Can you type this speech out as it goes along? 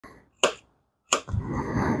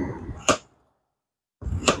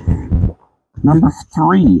Number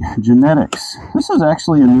 3, genetics. This is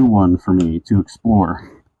actually a new one for me to explore.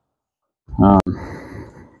 The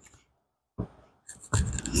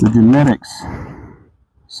genetics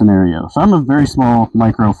scenario. So I'm a very small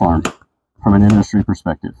micro farm from an industry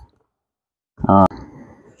perspective. I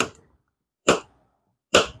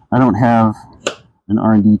don't have an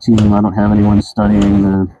R&D team. I don't have anyone studying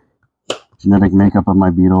the genetic makeup of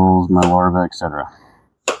my beetles, my larvae, etc.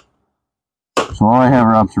 So all I have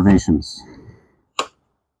are observations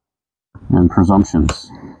and presumptions,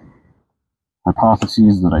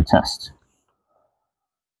 hypotheses that I test.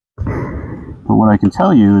 But what I can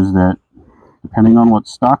tell you is that depending on what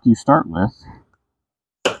stock you start with,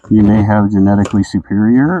 you may have genetically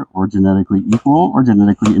superior or genetically equal or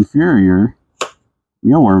genetically inferior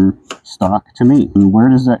mealworm stock to me. And where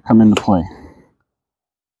does that come into play?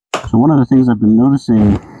 So one of the things I've been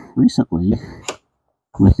noticing recently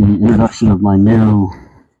with the introduction of my new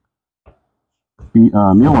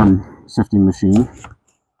mealworm sifting machine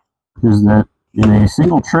is that in a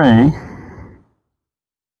single tray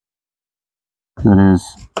that is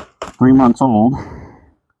 3 months old,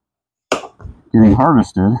 getting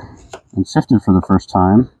harvested and sifted for the first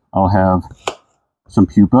time, I'll have some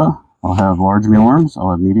pupa, I'll have large mealworms, I'll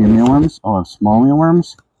have medium mealworms, I'll have small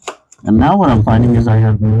mealworms, and now what I'm finding is I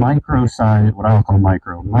have micro-sized, what I will call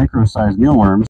micro-sized mealworms